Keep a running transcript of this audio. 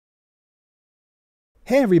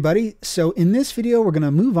Hey everybody, so in this video we're going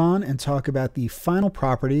to move on and talk about the final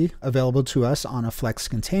property available to us on a Flex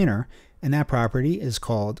container, and that property is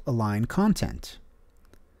called AlignContent.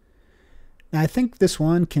 Now I think this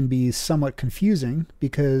one can be somewhat confusing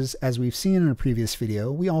because, as we've seen in a previous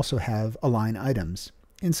video, we also have align items.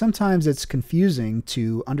 And sometimes it's confusing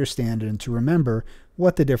to understand and to remember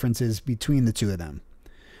what the difference is between the two of them.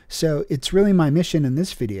 So it's really my mission in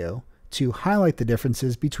this video to highlight the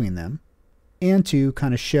differences between them and to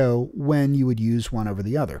kind of show when you would use one over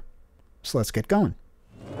the other. So let's get going.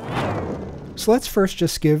 So let's first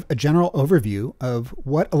just give a general overview of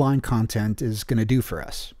what AlignContent is going to do for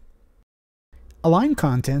us.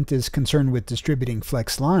 AlignContent is concerned with distributing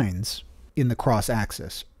flex lines in the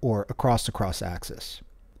cross-axis or across the cross-axis.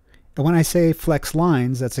 And when I say flex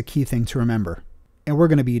lines, that's a key thing to remember. And we're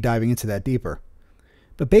going to be diving into that deeper.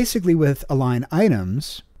 But basically with align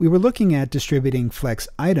items, we were looking at distributing flex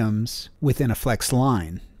items within a flex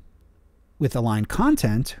line. With align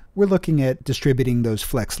content, we're looking at distributing those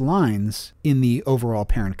flex lines in the overall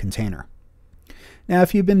parent container. Now,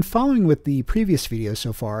 if you've been following with the previous video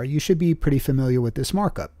so far, you should be pretty familiar with this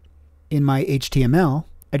markup. In my HTML,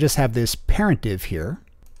 I just have this parent div here.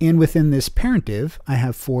 And within this parent div, I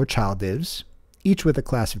have 4 child divs, each with a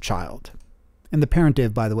class of child. And the parent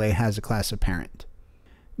div, by the way, has a class of parent.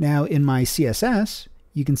 Now in my CSS,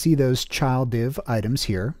 you can see those child div items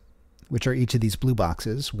here, which are each of these blue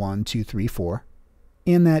boxes, 1, 2, 3, 4.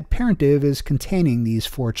 And that parent div is containing these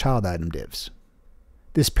 4 child item divs.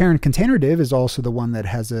 This parent container div is also the one that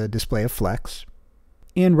has a display of flex.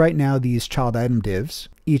 And right now these child item divs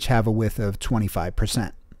each have a width of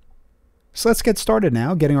 25%. So let's get started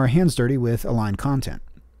now getting our hands dirty with AlignContent.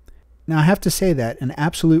 Now I have to say that an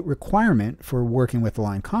absolute requirement for working with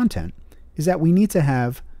AlignContent is that we need to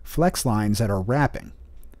have flex lines that are wrapping.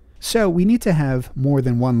 So we need to have more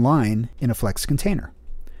than one line in a flex container.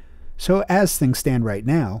 So as things stand right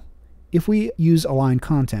now, if we use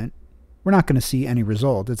AlignContent, we're not going to see any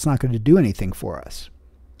result. It's not going to do anything for us.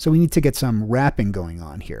 So we need to get some wrapping going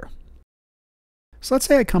on here. So let's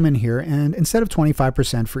say I come in here and instead of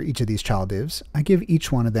 25% for each of these child divs, I give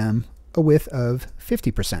each one of them a width of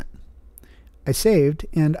 50%. I saved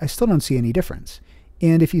and I still don't see any difference.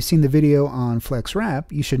 And if you've seen the video on Flex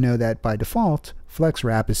Wrap, you should know that by default, Flex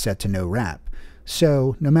Wrap is set to no wrap.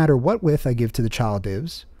 So no matter what width I give to the child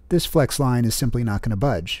divs, this flex line is simply not going to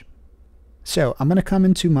budge. So I'm going to come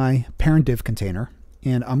into my parent div container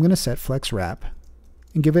and I'm going to set Flex Wrap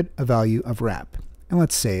and give it a value of wrap. And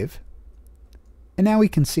let's save. And now we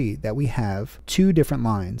can see that we have 2 different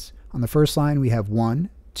lines. On the first line we have 1,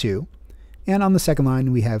 2, and on the second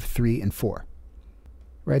line we have 3 and 4.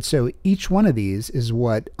 Right, so each one of these is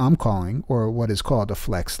what I'm calling, or what is called, a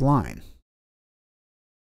flex line.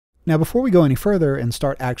 Now before we go any further and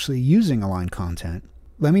start actually using AlignContent,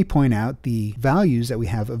 let me point out the values that we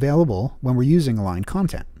have available when we're using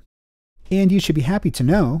AlignContent. And you should be happy to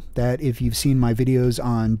know that if you've seen my videos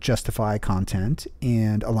on justify content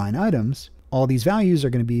and align items, all these values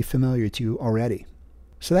are going to be familiar to you already.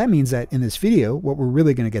 So that means that in this video, what we're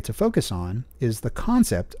really going to get to focus on is the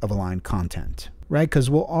concept of AlignContent, right?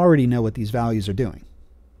 Because we'll already know what these values are doing.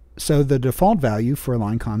 So the default value for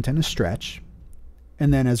AlignContent is stretch.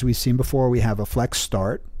 And then as we've seen before, we have a flex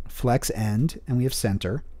start, flex end, and we have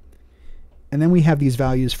center. And then we have these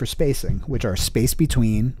values for spacing, which are space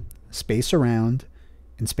between, space around,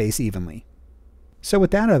 and space evenly. So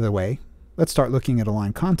with that out of the way, let's start looking at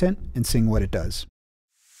AlignContent and seeing what it does.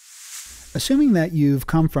 Assuming that you've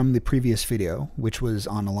come from the previous video, which was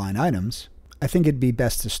on align items, I think it'd be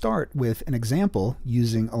best to start with an example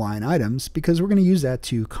using align items because we're going to use that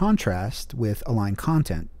to contrast with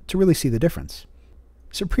AlignContent to really see the difference.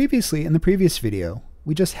 So previously, in the previous video,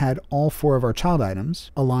 we just had all 4 of our child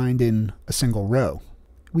items aligned in a single row.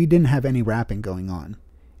 We didn't have any wrapping going on.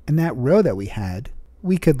 And that row that we had,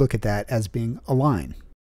 we could look at that as being align.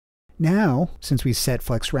 Now, since we set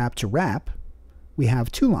flex wrap to wrap, we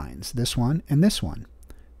have 2 lines, this one and this one.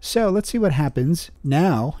 So let's see what happens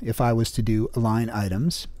now if I was to do align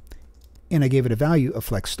items and I gave it a value of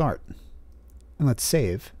flex start. And let's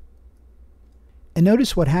save. And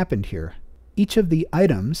notice what happened here. Each of the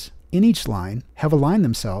items in each line have aligned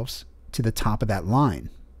themselves to the top of that line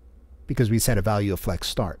because we set a value of flex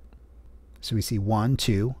start. So we see 1,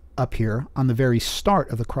 2 up here on the very start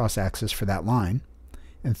of the cross axis for that line,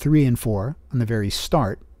 and 3 and 4 on the very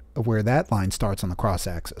start of where that line starts on the cross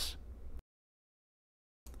axis.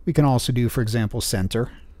 We can also do, for example,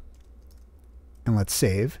 center, and let's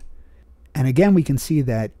save. And again, we can see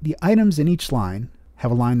that the items in each line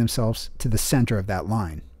have aligned themselves to the center of that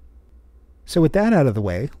line. So with that out of the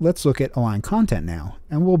way, let's look at AlignContent now,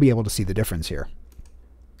 and we'll be able to see the difference here.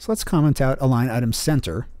 So let's comment out Align Item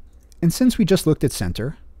Center. And since we just looked at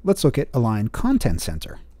center, let's look at Align Content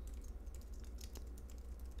Center.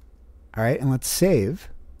 All right, and let's save.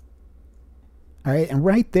 All right, and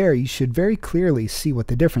right there, you should very clearly see what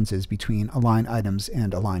the difference is between Align Items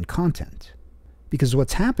and Align Content. Because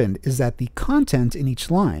what's happened is that the content in each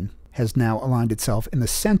line has now aligned itself in the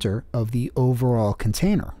center of the overall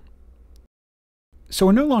container. So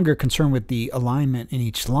we're no longer concerned with the alignment in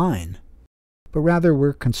each line, but rather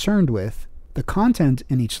we're concerned with the content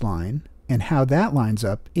in each line and how that lines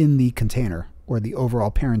up in the container or the overall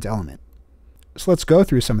parent element. So let's go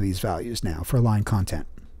through some of these values now for Align Content.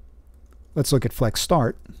 Let's look at Flex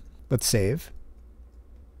Start. Let's save.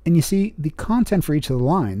 And you see the content for each of the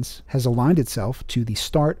lines has aligned itself to the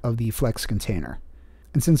start of the Flex container.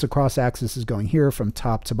 And since the cross-axis is going here from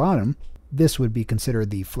top to bottom, this would be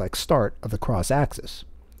considered the Flex Start of the cross-axis.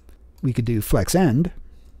 We could do Flex End.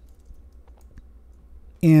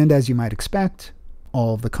 And as you might expect,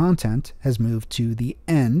 all of the content has moved to the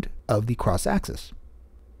end of the cross-axis.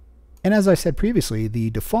 And as I said previously,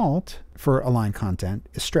 the default for Align Content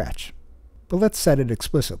is stretch. But let's set it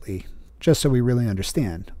explicitly, just so we really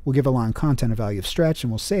understand. We'll give Align Content a value of stretch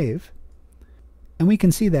and we'll save. And we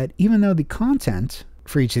can see that even though the content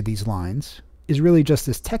for each of these lines is really just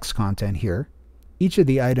this text content here, each of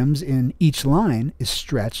the items in each line is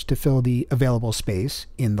stretched to fill the available space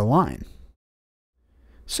in the line.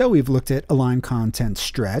 So we've looked at Align Content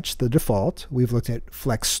Stretch, the default. We've looked at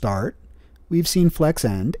Flex Start. We've seen Flex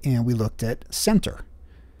End, and we looked at Center.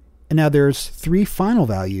 And now there's three final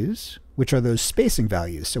values, which are those spacing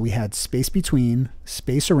values. So we had space between,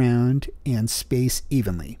 space around, and space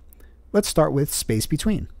evenly. Let's start with space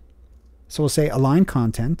between. So we'll say Align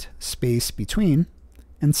Content, space between,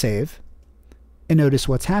 and save. And notice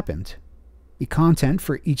what's happened. The content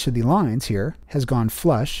for each of the lines here has gone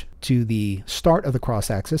flush to the start of the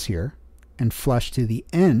cross-axis here, and flush to the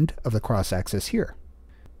end of the cross-axis here.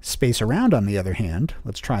 Space around, on the other hand,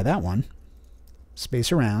 let's try that one.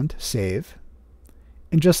 Space around, save.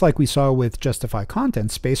 And just like we saw with Justify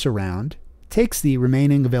Content, space around takes the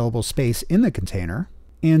remaining available space in the container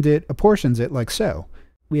and it apportions it like so.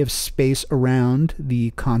 We have space around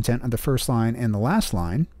the content of the first line and the last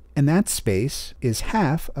line, and that space is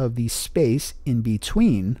half of the space in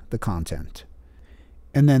between the content.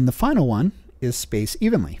 And then the final one is space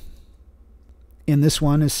evenly. And this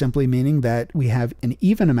one is simply meaning that we have an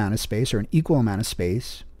even amount of space or an equal amount of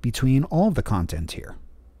space between all of the content here.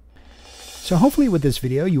 So hopefully with this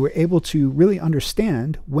video you were able to really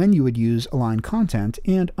understand when you would use Align Content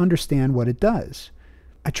and understand what it does.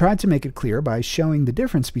 I tried to make it clear by showing the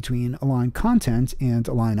difference between Align Content and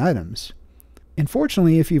Align Items.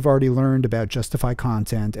 Unfortunately, if you've already learned about Justify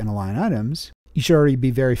Content and Align Items, you should already be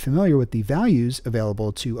very familiar with the values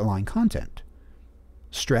available to Align Content.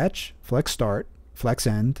 Stretch, Flex Start, Flex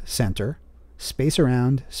End, Center, space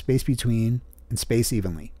around, space between, and space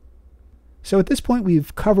evenly. So at this point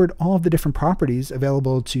we've covered all of the different properties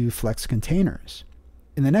available to Flex containers.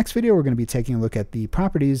 In the next video we're going to be taking a look at the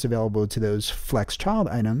properties available to those Flex child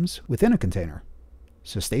items within a container.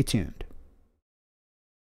 So stay tuned.